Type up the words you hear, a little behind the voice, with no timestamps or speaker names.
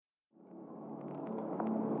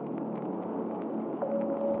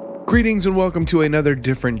Greetings and welcome to another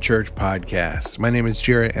Different Church podcast. My name is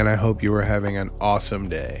Jarrett and I hope you are having an awesome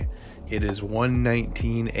day. It is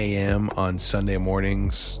 1:19 a.m. on Sunday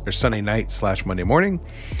mornings, or Sunday night / Monday morning,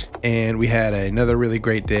 and we had another really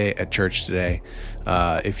great day at church today.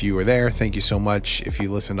 If you were there, thank you so much. If you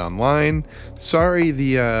listened online, sorry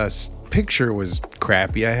the picture was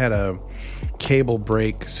crappy. I had a cable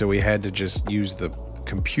break, so we had to just use the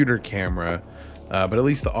computer camera, but at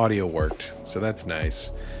least the audio worked, so that's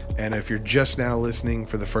nice. And if you're just now listening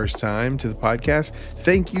for the first time to the podcast,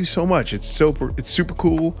 thank you so much. It's super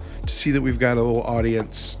cool to see that we've got a little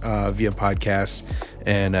audience via podcast,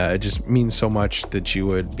 and it just means so much that you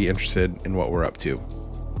would be interested in what we're up to.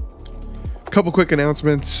 A couple quick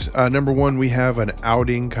announcements. Number one, we have an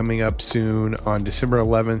outing coming up soon. On December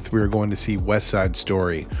 11th, we are going to see West Side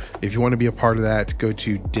Story. If you want to be a part of that, go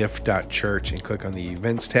to diff.church and click on the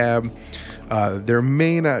events tab. There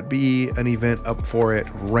may not be an event up for it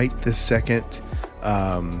right this second.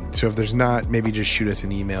 So if there's not, maybe just shoot us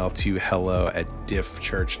an email to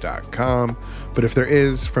hello@diffchurch.com. But if there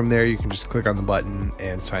is, from there you can just click on the button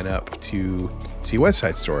and sign up to see West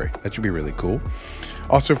Side Story. That should be really cool.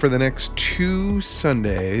 Also, for the next 2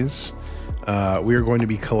 Sundays, we are going to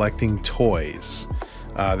be collecting toys.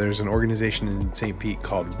 There's an organization in St. Pete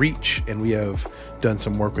called Reach, and we have done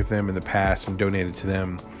some work with them in the past and donated to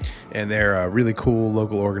them. And they're a really cool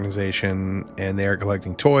local organization, and they are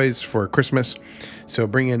collecting toys for Christmas. So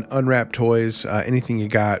bring in unwrapped toys. Anything you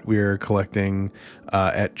got, we're collecting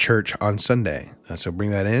at church on Sunday. So bring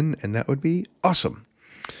that in, and that would be awesome.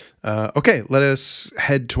 Okay, let us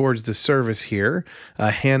head towards the service here.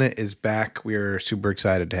 Hannah is back. We are super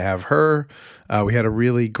excited to have her. We had a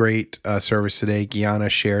really great service today. Gianna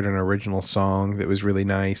shared an original song that was really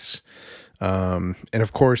nice. And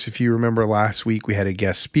of course, if you remember last week, we had a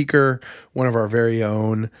guest speaker, one of our very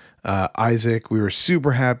own, Isaac. We were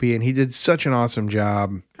super happy, and he did such an awesome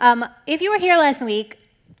job. If you were here last week,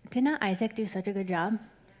 did not Isaac do such a good job?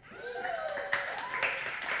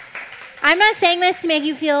 I'm not saying this to make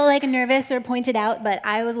you feel like nervous or pointed out, but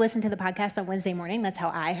I would listen to the podcast on Wednesday morning. That's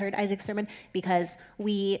how I heard Isaac's sermon, because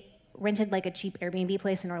we rented like a cheap Airbnb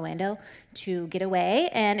place in Orlando to get away,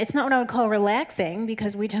 and it's not what I would call relaxing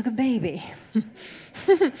because we took a baby.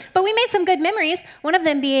 But we made some good memories, one of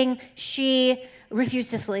them being she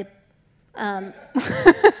refused to sleep. And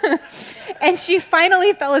she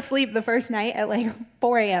finally fell asleep the first night at like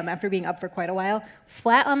 4 a.m. after being up for quite a while,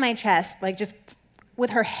 flat on my chest, like just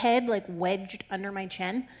with her head like wedged under my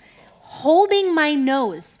chin, holding my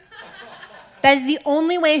nose. That is the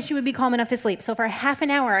only way she would be calm enough to sleep. So for half an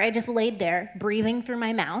hour, I just laid there, breathing through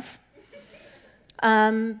my mouth.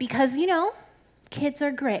 Because, kids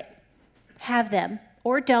are great. Have them.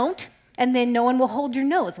 Or don't. And then no one will hold your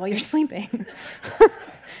nose while you're sleeping.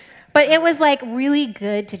 But it was like really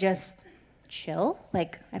good to just chill.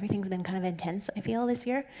 Like everything's been kind of intense, I feel, this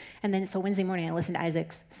year. And then so Wednesday morning, I listened to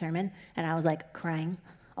Isaac's sermon, and I was like crying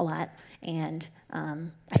a lot. And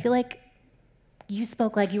I feel like you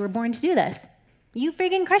spoke like you were born to do this. You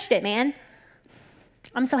freaking crushed it, man.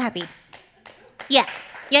 I'm so happy. Yeah.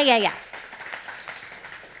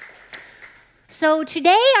 So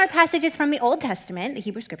today our passage is from the Old Testament, the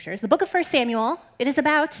Hebrew Scriptures, the book of 1 Samuel. It is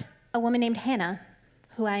about a woman named Hannah,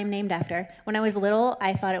 who I am named after. When I was little,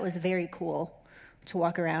 I thought it was very cool to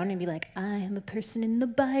walk around and be like, I am a person in the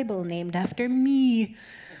Bible named after me.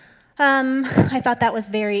 I thought that was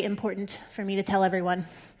very important for me to tell everyone.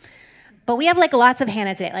 But we have like lots of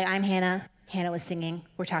Hannah today. Like I'm Hannah. Hannah was singing.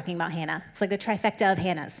 We're talking about Hannah. It's like the trifecta of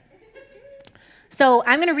Hannahs. So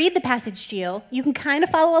I'm going to read the passage to you. You can kind of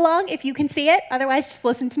follow along if you can see it. Otherwise, just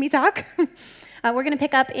listen to me talk. We're going to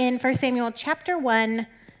pick up in 1 Samuel chapter 1,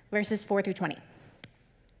 verses 4 through 20.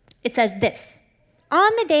 It says this: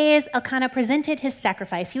 On the days Elkanah presented his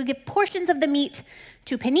sacrifice, he would give portions of the meat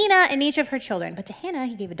to Peninnah and each of her children. But to Hannah,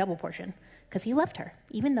 he gave a double portion because he loved her,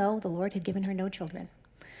 even though the Lord had given her no children.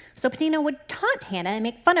 So Peninnah would taunt Hannah and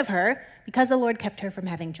make fun of her because the Lord kept her from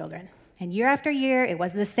having children. And year after year, it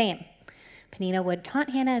was the same. Peninnah would taunt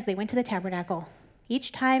Hannah as they went to the tabernacle.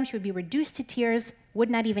 Each time she would be reduced to tears, would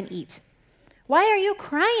not even eat. Why are you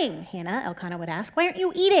crying, Hannah? Elkanah would ask. Why aren't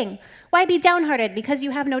you eating? Why be downhearted because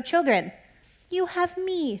you have no children? You have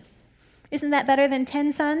me. Isn't that better than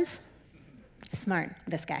 10 sons? Smart,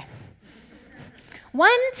 this guy.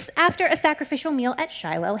 Once, after a sacrificial meal at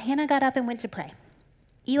Shiloh, Hannah got up and went to pray.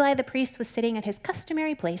 Eli the priest was sitting at his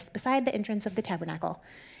customary place beside the entrance of the tabernacle.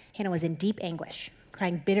 Hannah was in deep anguish,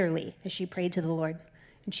 crying bitterly as she prayed to the Lord.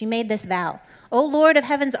 And she made this vow: O Lord of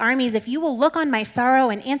heaven's armies, if you will look on my sorrow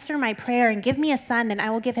and answer my prayer and give me a son, then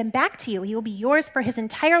I will give him back to you. He will be yours for his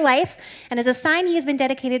entire life, and as a sign he has been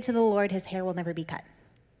dedicated to the Lord, his hair will never be cut.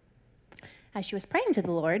 As she was praying to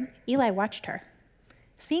the Lord, Eli watched her.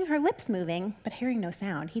 Seeing her lips moving, but hearing no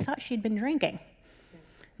sound, he thought she'd been drinking.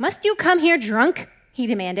 "Must you come here drunk?" he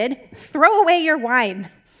demanded. "Throw away your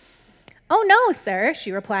wine." "Oh, no, sir,"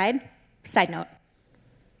 she replied. Side note,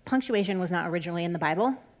 punctuation was not originally in the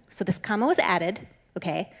Bible, so this comma was added,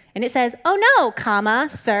 okay? And it says, "Oh, no, comma,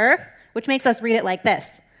 sir," which makes us read it like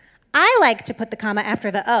this. I like to put the comma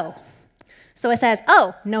after the O. So it says,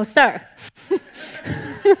 "Oh, no, sir."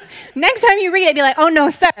 Next time you read it, be like, "Oh, no,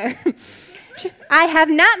 sir." I have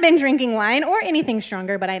not been drinking wine or anything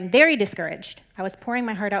stronger, but I am very discouraged. I was pouring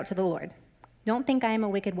my heart out to the Lord. Don't think I am a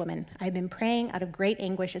wicked woman. I have been praying out of great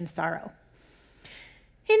anguish and sorrow.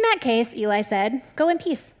 In that case, Eli said, "Go in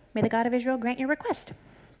peace. May the God of Israel grant your request."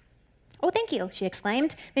 "Oh, thank you," she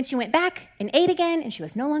exclaimed. Then she went back and ate again, and she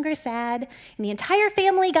was no longer sad. And the entire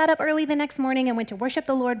family got up early the next morning and went to worship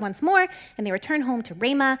the Lord once more, and they returned home to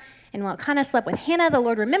Ramah. And while Elkanah slept with Hannah, the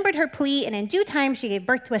Lord remembered her plea, and in due time she gave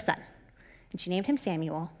birth to a son. And she named him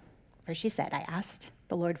Samuel, for she said, "I asked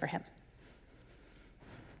the Lord for him."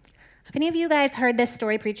 Have any of you guys heard this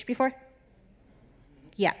story preached before?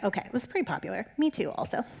 Yeah, okay. It was pretty popular. Me too,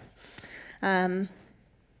 also. I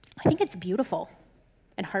think it's beautiful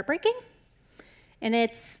and heartbreaking. And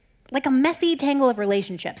it's like a messy tangle of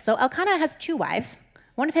relationships. So Elkanah has 2 wives.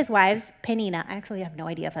 One of his wives, Peninnah, I actually have no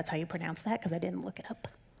idea if that's how you pronounce that because I didn't look it up.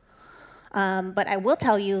 But I will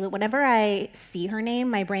tell you that whenever I see her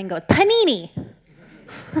name, my brain goes, Panini,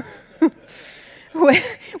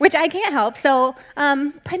 which I can't help. So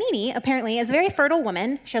Panini, apparently, is a very fertile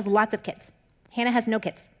woman. She has lots of kids. Hannah has no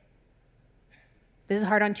kids. This is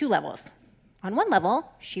hard on 2 levels. On one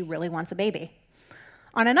level, she really wants a baby.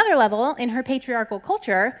 On another level, in her patriarchal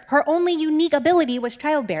culture, her only unique ability was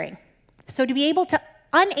childbearing. So to be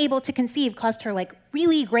unable to conceive caused her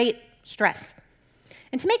really great stress.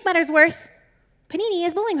 And to make matters worse, Panini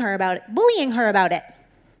is bullying her about it.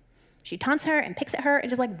 She taunts her and picks at her and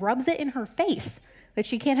just rubs it in her face that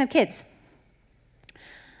she can't have kids.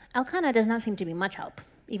 Elkanah does not seem to be much help,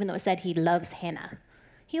 even though it said he loves Hannah.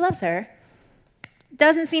 He loves her.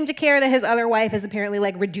 Doesn't seem to care that his other wife is apparently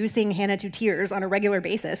reducing Hannah to tears on a regular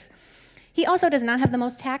basis. He also does not have the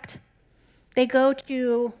most tact. They go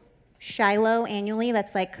to Shiloh annually.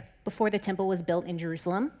 That's before the temple was built in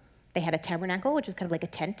Jerusalem. They had a tabernacle, which is kind of like a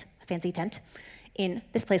tent, a fancy tent, in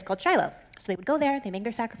this place called Shiloh. So they would go there, they make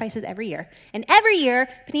their sacrifices every year. And every year,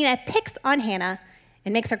 Peninnah picks on Hannah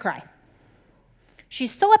and makes her cry.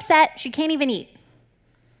 She's so upset, she can't even eat.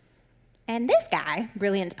 And this guy,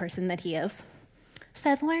 brilliant person that he is,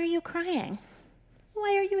 says, "Why are you crying?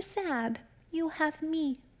 Why are you sad? You have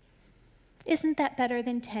me. Isn't that better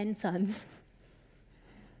than 10 sons?"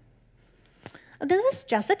 This is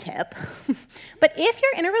just a tip. But if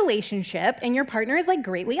you're in a relationship and your partner is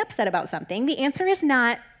greatly upset about something, the answer is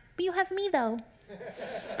not, "But you have me though."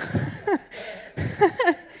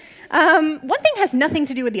 One thing has nothing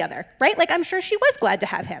to do with the other, right? I'm sure she was glad to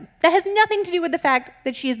have him. That has nothing to do with the fact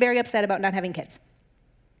that she is very upset about not having kids.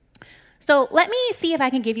 So let me see if I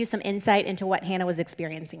can give you some insight into what Hannah was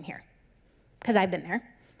experiencing here, because I've been there.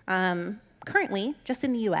 Currently, just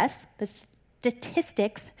in the US, the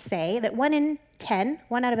statistics say that 1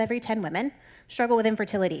 out of every 10 women struggle with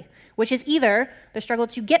infertility, which is either the struggle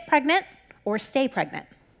to get pregnant or stay pregnant.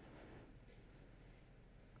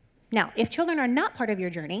 Now, if children are not part of your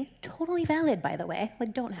journey, totally valid, by the way,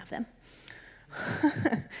 don't have them.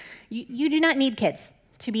 You do not need kids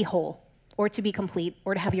to be whole or to be complete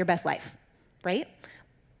or to have your best life, right?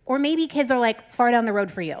 Or maybe kids are far down the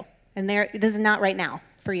road for you, and this is not right now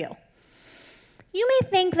for you. You may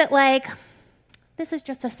think that this is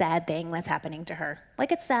just a sad thing that's happening to her.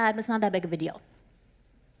 It's sad, but it's not that big of a deal.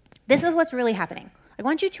 This is what's really happening. I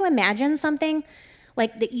want you to imagine something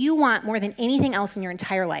that you want more than anything else in your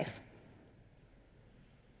entire life.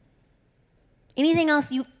 Anything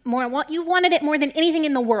else you've wanted it more than anything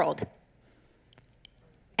in the world.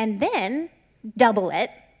 And then double it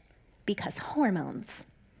because hormones.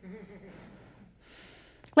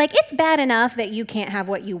 It's bad enough that you can't have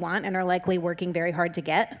what you want and are likely working very hard to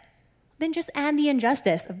get. Then just add the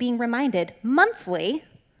injustice of being reminded monthly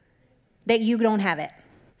that you don't have it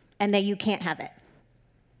and that you can't have it.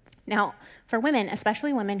 Now, for women,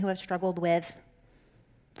 especially women who have struggled with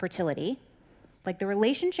fertility, the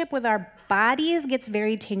relationship with our bodies gets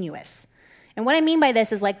very tenuous. And what I mean by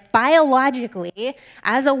this is biologically,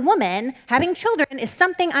 as a woman, having children is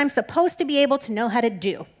something I'm supposed to be able to know how to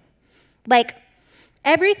do.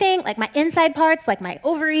 Everything, my inside parts, my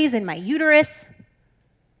ovaries and my uterus,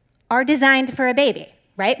 are designed for a baby,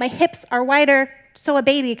 right? My hips are wider so a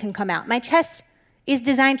baby can come out. My chest is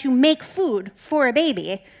designed to make food for a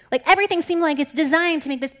baby. Like everything seemed like it's designed to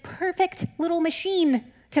make this perfect little machine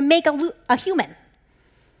to make a human.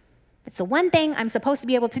 It's the one thing I'm supposed to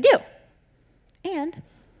be able to do. And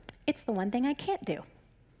it's the one thing I can't do.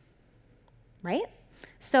 Right?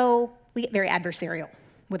 So we get very adversarial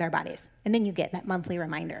with our bodies. And then you get that monthly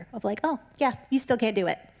reminder of like, oh, yeah, you still can't do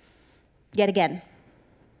it. Yet again.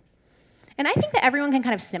 And I think that everyone can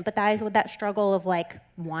kind of sympathize with that struggle of like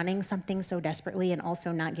wanting something so desperately and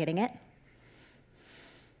also not getting it.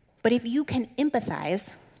 But if you can empathize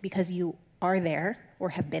because you are there or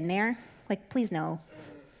have been there, like, please know,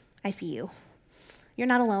 I see you. You're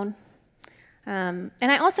not alone. And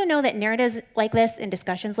I also know that narratives like this and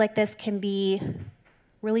discussions like this can be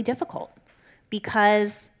really difficult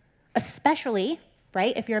because especially,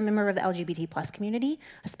 right, if you're a member of the LGBT plus community,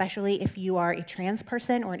 especially if you are a trans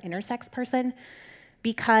person or an intersex person,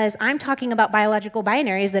 because I'm talking about biological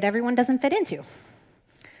binaries that everyone doesn't fit into.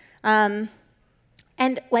 And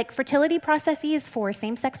like fertility processes for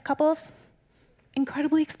same-sex couples,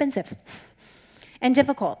 incredibly expensive and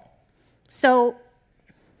difficult. So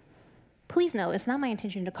please know, it's not my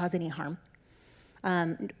intention to cause any harm.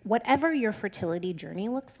 Whatever your fertility journey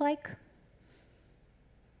looks like,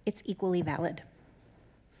 it's equally valid.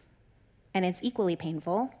 And it's equally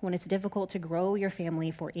painful when it's difficult to grow your family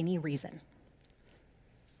for any reason.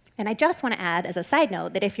 And I just want to add as a side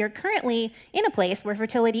note that if you're currently in a place where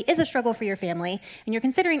fertility is a struggle for your family and you're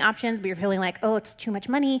considering options, but you're feeling like, oh, it's too much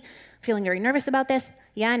money, feeling very nervous about this,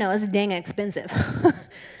 yeah, I know, it's dang expensive.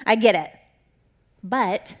 I get it.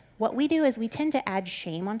 But what we do is we tend to add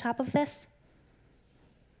shame on top of this.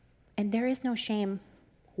 And there is no shame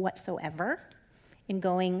whatsoever in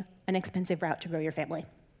going an expensive route to grow your family.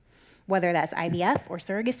 Whether that's IVF or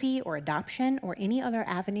surrogacy or adoption or any other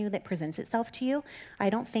avenue that presents itself to you, I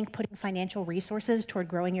don't think putting financial resources toward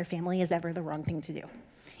growing your family is ever the wrong thing to do.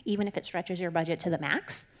 Even if it stretches your budget to the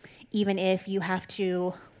max, even if you have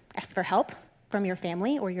to ask for help from your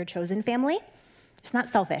family or your chosen family, it's not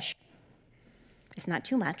selfish. It's not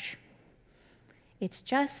too much. It's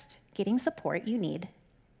just getting support you need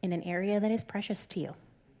in an area that is precious to you.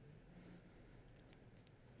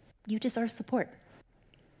 You deserve support.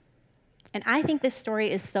 And I think this story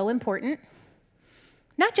is so important,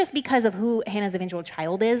 not just because of who Hannah's eventual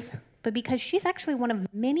child is, but because she's actually one of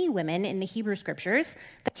many women in the Hebrew scriptures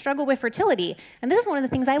that struggle with fertility. And this is one of the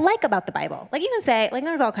things I like about the Bible. Like, you can say, like,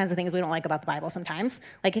 there's all kinds of things we don't like about the Bible sometimes.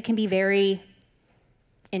 Like, it can be very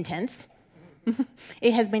intense.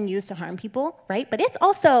 It has been used to harm people, right? But it's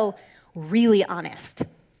also really honest.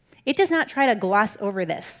 It does not try to gloss over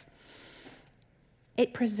this.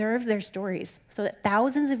 It preserves their stories so that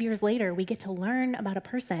thousands of years later, we get to learn about a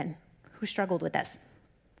person who struggled with this.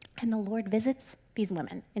 And the Lord visits these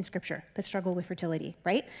women in Scripture that struggle with fertility,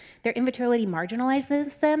 right? Their infertility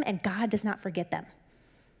marginalizes them, and God does not forget them.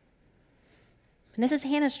 And this is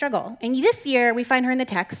Hannah's struggle. And this year, we find her in the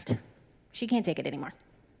text. She can't take it anymore.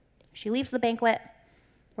 She leaves the banquet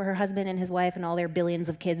where her husband and his wife and all their billions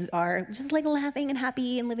of kids are just like laughing and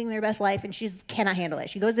happy and living their best life, and she just cannot handle it.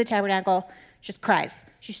 She goes to the tabernacle, she just cries.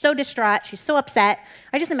 She's so distraught, she's so upset.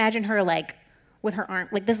 I just imagine her like with her arm,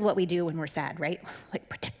 like this is what we do when we're sad, right? Like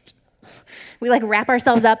protect. We like wrap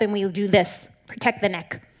ourselves up and we do this, protect the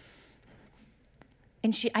neck.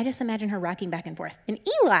 And I just imagine her rocking back and forth. And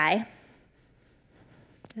Eli,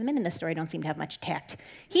 the men in this story don't seem to have much tact.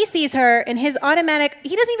 He sees her and he's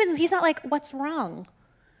not like, what's wrong?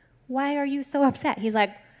 Why are you so upset? He's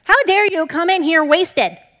like, how dare you come in here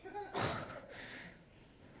wasted?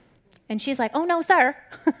 And she's like, oh, no, sir.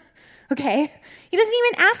 Okay. He doesn't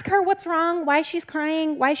even ask her what's wrong, why she's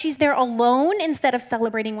crying, why she's there alone instead of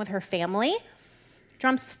celebrating with her family.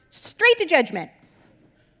 Jumps straight to judgment.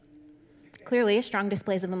 Clearly, strong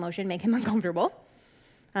displays of emotion make him uncomfortable.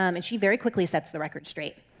 And she very quickly sets the record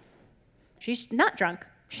straight. She's not drunk.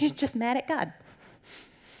 She's just mad at God.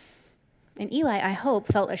 And Eli, I hope,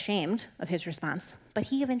 felt ashamed of his response, but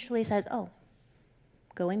he eventually says, oh,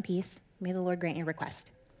 go in peace. May the Lord grant your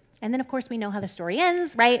request. And then, of course, we know how the story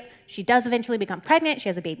ends, right? She does eventually become pregnant. She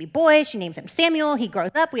has a baby boy. She names him Samuel. He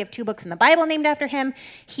grows up. We have 2 books in the Bible named after him.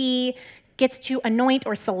 He gets to anoint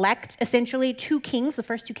or select, essentially, 2 kings, the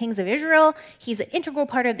first 2 kings of Israel. He's an integral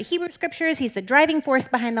part of the Hebrew scriptures. He's the driving force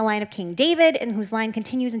behind the line of King David, and whose line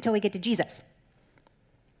continues until we get to Jesus.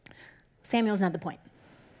 Samuel's not the point.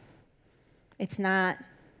 It's not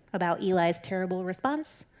about Eli's terrible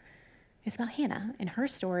response. It's about Hannah and her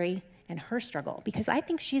story and her struggle, because I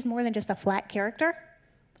think she's more than just a flat character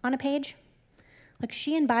on a page. Like,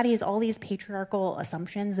 she embodies all these patriarchal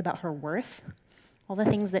assumptions about her worth, all the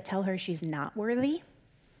things that tell her she's not worthy,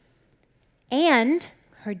 and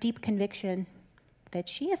her deep conviction that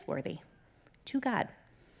she is worthy to God.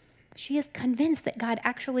 She is convinced that God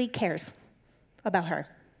actually cares about her.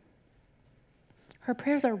 Her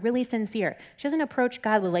prayers are really sincere. She doesn't approach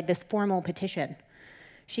God with like this formal petition.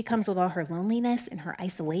 She comes with all her loneliness and her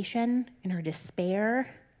isolation and her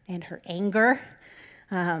despair and her anger,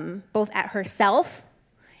 both at herself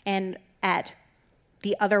and at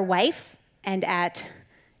the other wife and at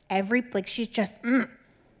she's just,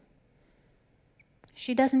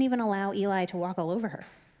 She doesn't even allow Eli to walk all over her.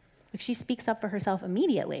 Like she speaks up for herself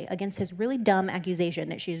immediately against his really dumb accusation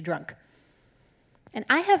that she's drunk. And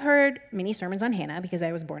I have heard many sermons on Hannah because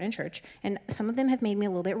I was born in church, and some of them have made me a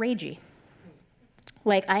little bit ragey.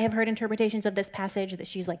 Like I have heard interpretations of this passage that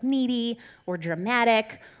she's like needy or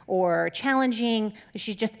dramatic or challenging.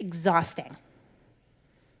 She's just exhausting.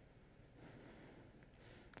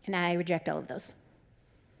 And I reject all of those.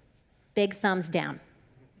 Big thumbs down.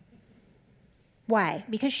 Why?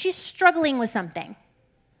 Because she's struggling with something.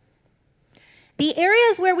 The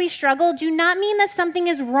areas where we struggle do not mean that something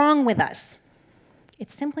is wrong with us. It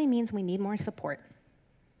simply means we need more support.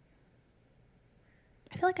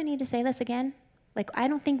 I feel like I need to say this again. Like, I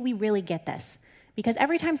don't think we really get this. Because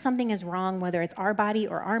every time something is wrong, whether it's our body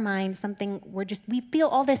or our mind, we feel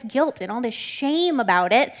all this guilt and all this shame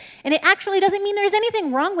about it. And it actually doesn't mean there's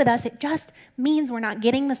anything wrong with us. It just means we're not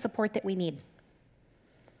getting the support that we need.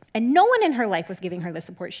 And no one in her life was giving her the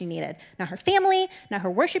support she needed. Not her family, not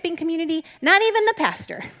her worshiping community, not even the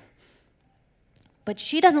pastor. But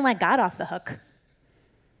she doesn't let God off the hook.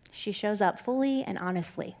 She shows up fully and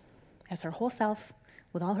honestly as her whole self,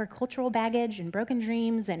 with all her cultural baggage and broken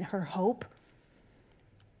dreams and her hope.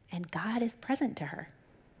 And God is present to her.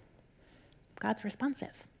 God's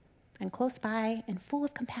responsive and close by and full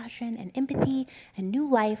of compassion and empathy and new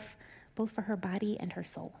life, both for her body and her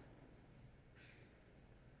soul.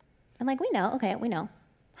 And we know,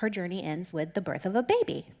 her journey ends with the birth of a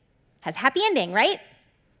baby. Has a happy ending, right?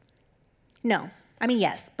 No. I mean,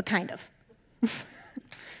 yes, but kind of.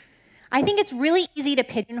 I think it's really easy to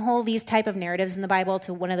pigeonhole these type of narratives in the Bible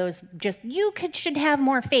to one of those should have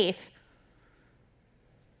more faith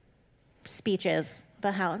speeches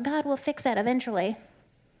about how God will fix that eventually.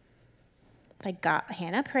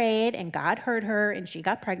 Hannah prayed and God heard her and she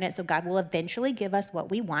got pregnant, so God will eventually give us what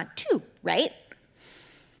we want too, right?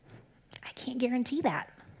 I can't guarantee that.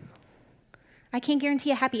 I can't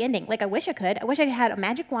guarantee a happy ending. I wish I could. I wish I had a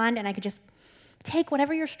magic wand and I could just take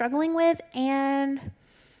whatever you're struggling with and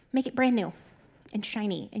make it brand new and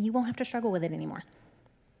shiny, and you won't have to struggle with it anymore.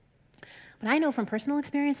 But I know from personal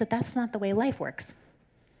experience that that's not the way life works.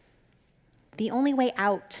 The only way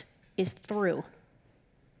out is through.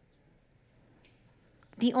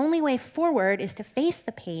 The only way forward is to face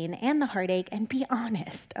the pain and the heartache and be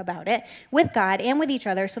honest about it with God and with each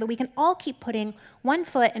other so that we can all keep putting one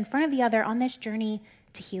foot in front of the other on this journey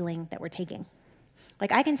to healing that we're taking.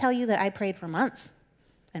 I can tell you that I prayed for months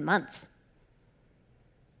and months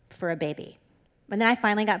for a baby. And then I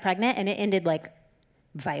finally got pregnant and it ended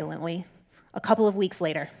violently a couple of weeks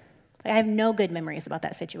later. I have no good memories about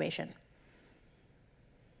that situation.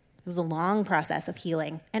 It was a long process of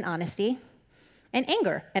healing and honesty and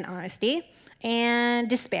anger and honesty and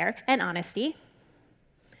despair and honesty.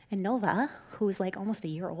 And Nova, who's almost a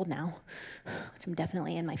year old now, which I'm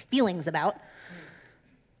definitely in my feelings about,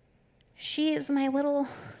 she is my little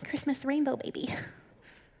Christmas rainbow baby.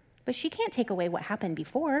 But she can't take away what happened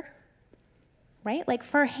before, right?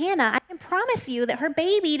 For Hannah, I can promise you that her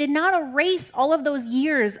baby did not erase all of those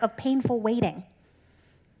years of painful waiting.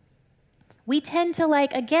 We tend to,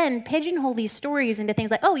 again, pigeonhole these stories into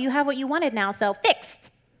things oh, you have what you wanted now, so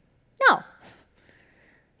fixed. No.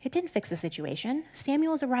 It didn't fix the situation.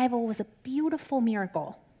 Samuel's arrival was a beautiful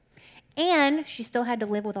miracle. And she still had to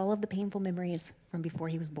live with all of the painful memories from before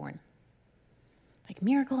he was born.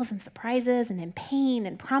 Miracles and surprises and then pain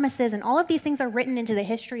and promises, and all of these things are written into the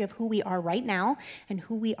history of who we are right now and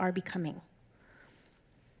who we are becoming.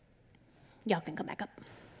 Y'all can come back up.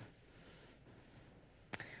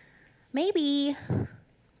 Maybe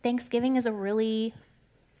Thanksgiving is a really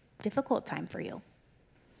difficult time for you.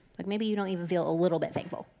 Maybe you don't even feel a little bit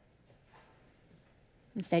thankful.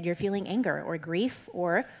 Instead, you're feeling anger or grief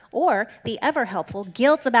or the ever helpful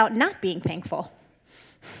guilt about not being thankful.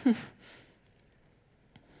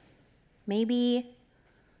 Maybe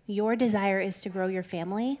your desire is to grow your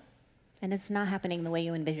family, and it's not happening the way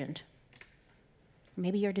you envisioned.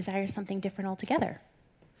 Maybe your desire is something different altogether.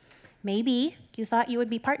 Maybe you thought you would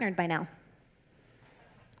be partnered by now,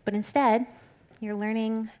 but instead, you're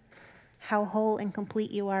learning how whole and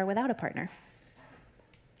complete you are without a partner.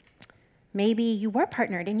 Maybe you were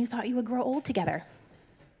partnered and you thought you would grow old together,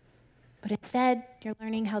 But instead, you're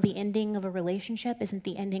learning how the ending of a relationship isn't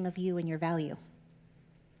the ending of you and your value.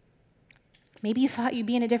 Maybe you thought you'd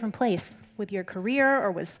be in a different place with your career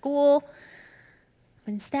or with school.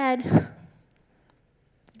 But instead,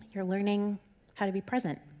 you're learning how to be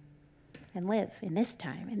present and live in this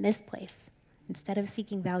time, in this place, instead of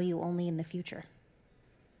seeking value only in the future.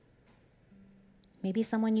 Maybe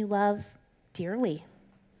someone you love dearly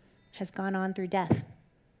has gone on through death,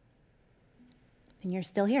 and you're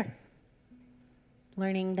still here,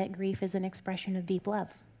 learning that grief is an expression of deep love.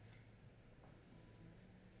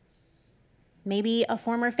 Maybe a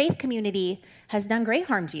former faith community has done great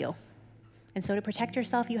harm to you, and so to protect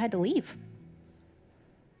yourself, you had to leave.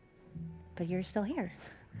 But you're still here,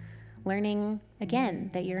 learning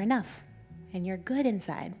again that you're enough, and you're good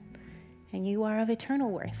inside, and you are of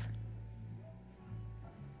eternal worth.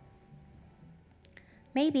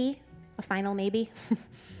 Maybe, a final maybe,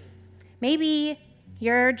 maybe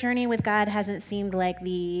your journey with God hasn't seemed like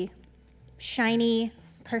the shiny,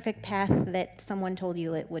 perfect path that someone told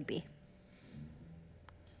you it would be.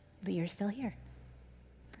 But you're still here,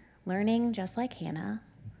 learning just like Hannah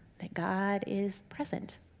that God is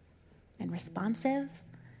present and responsive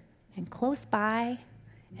and close by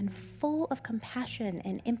and full of compassion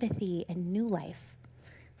and empathy and new life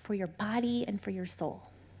for your body and for your soul.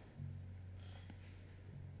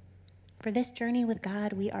 For this journey with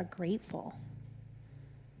God, we are grateful.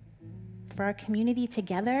 For our community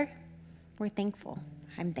together, we're thankful.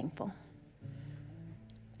 I'm thankful.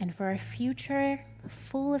 And for our future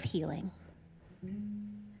full of healing,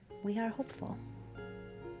 we are hopeful.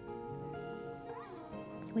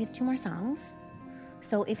 We have 2 more songs.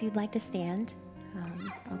 So if you'd like to stand,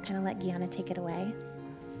 I'll kind of let Gianna take it away.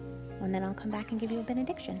 And then I'll come back and give you a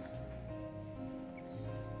benediction.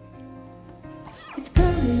 It's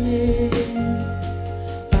coming in,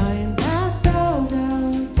 lying past all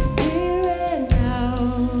doubt, here and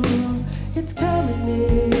now. It's coming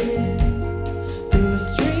in, through a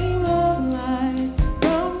stream of light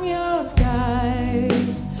from your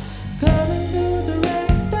skies, coming through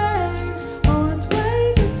direct path, on its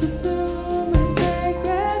way just to bloom in a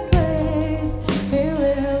sacred place. Here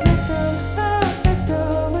will echo, echo,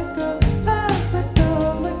 echo, echo, echo,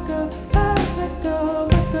 echo,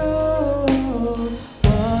 echo.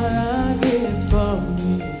 What a gift for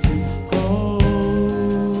me to hold.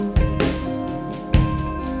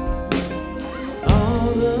 All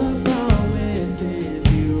the promises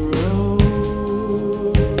you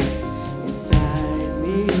wrote inside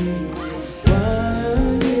me. What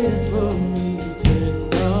a gift for me to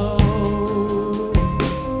know.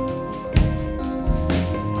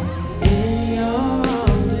 In your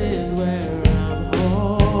arms is where I'm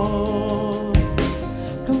home.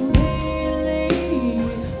 Completely,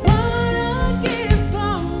 what a gift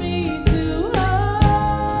for me to hold.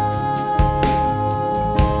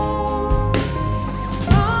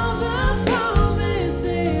 All the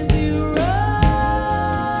promises you wrote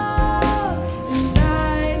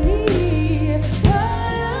inside me.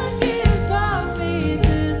 What a gift for me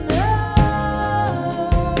to know.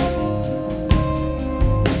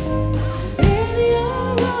 In your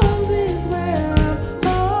arms is where I'm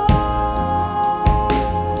home,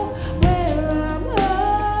 where I'm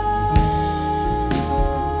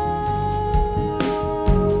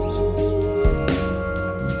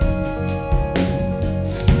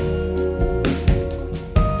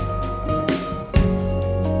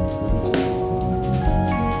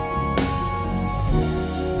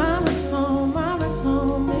I'm at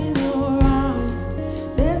home in your arms.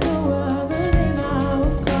 There's no other name I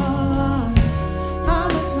would call on.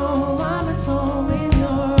 I'm at home in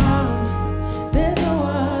your arms. There's no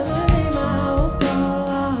other name I would call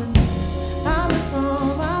on. I'm at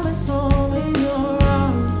home in your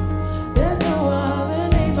arms. There's no other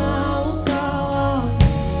name I would call on.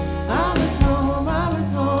 I'm at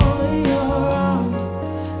home in your arms.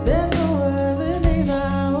 There's no other name I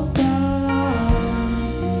would call on.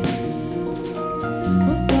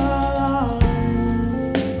 Would call on.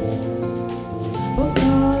 Would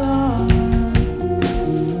call on.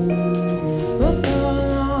 Would call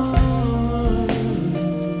on.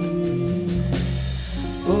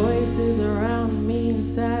 Voices around me,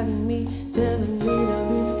 inside me, telling me that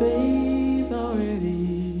there's faith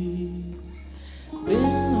already.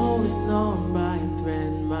 Been holding on by a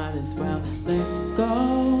thread, might as well let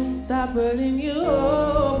go. Stop hurting you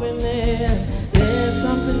open there. There's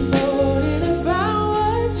something floating about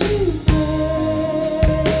what you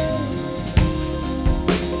said.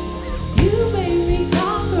 You made me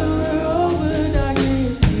conqueror over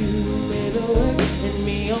darkness. You made the work in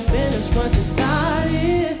me. You'll finish what you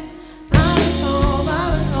started. I'm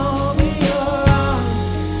at home in your arms.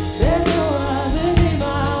 There's no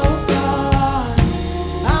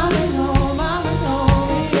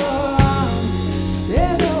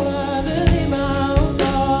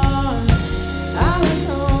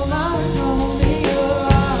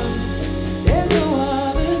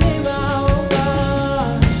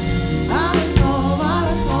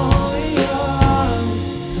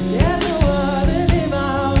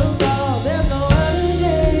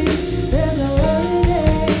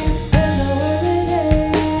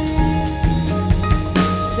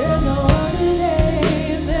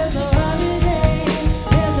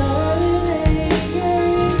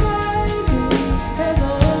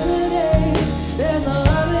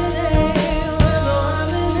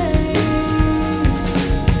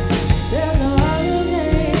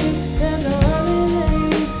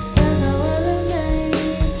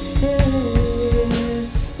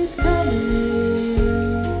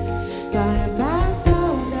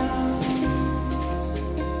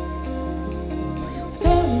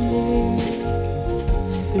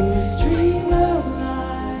the stream of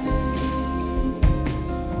light.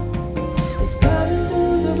 It's coming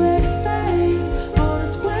through the red vein, on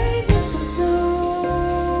its way just to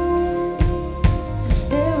flow.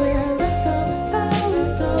 There will let go, let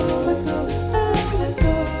go, let go, let go, let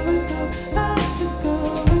go, let go, let go,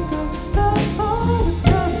 let go. Oh, it's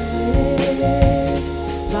coming,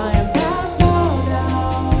 lying past all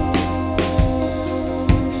doubt.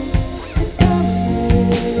 It's coming,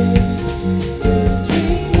 through the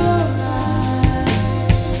stream of light.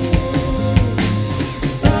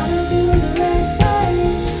 It's coming through the red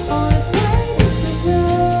vein, on its way just to grow.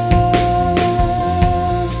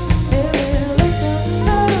 It will let go,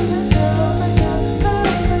 let go, let go,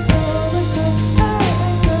 let go, let go,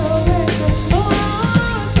 let go, let go. Oh,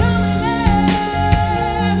 it's coming,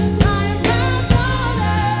 lying past all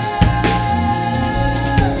doubt.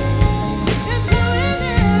 It's coming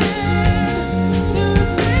through the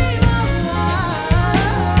stream of light.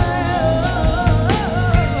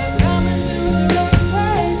 It's coming through the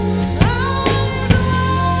red vein,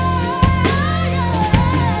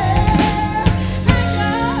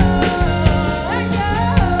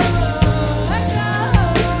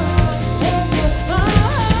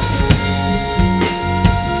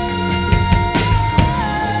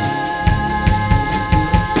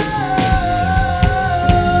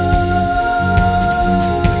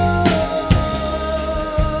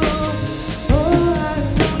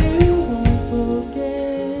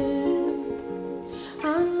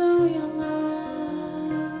 I know you're not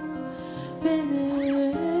finished.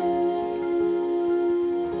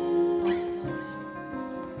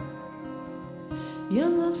 You're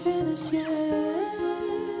not finished yet.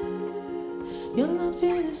 You're not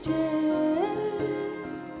finished yet.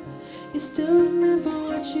 You still remember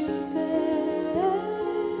what you said.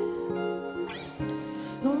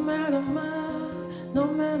 No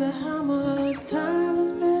matter how much time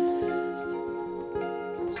has passed,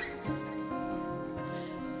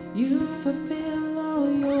 you fulfill all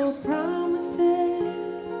your promises.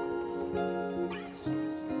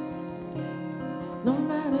 No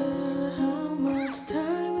matter how much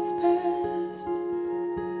time has passed,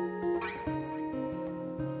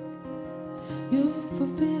 you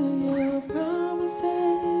fulfill your promises.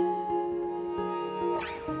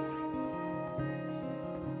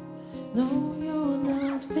 No, you're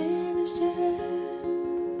not finished yet.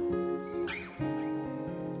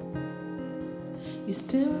 You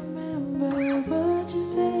still remember what you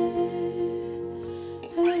said.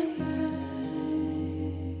 Hey,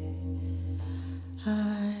 I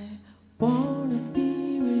wanna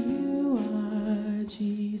be where you are,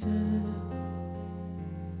 Jesus.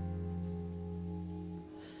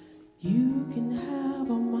 You can have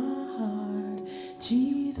all my heart,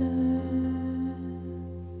 Jesus.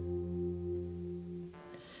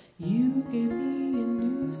 You gave me a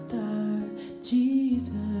new start,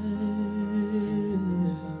 Jesus.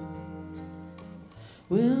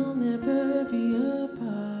 We'll never be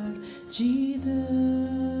apart, Jesus.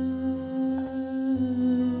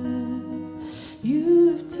 You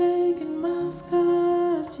have taken my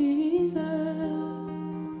scars, Jesus.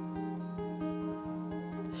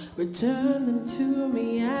 Return them to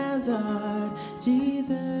me as art, Jesus.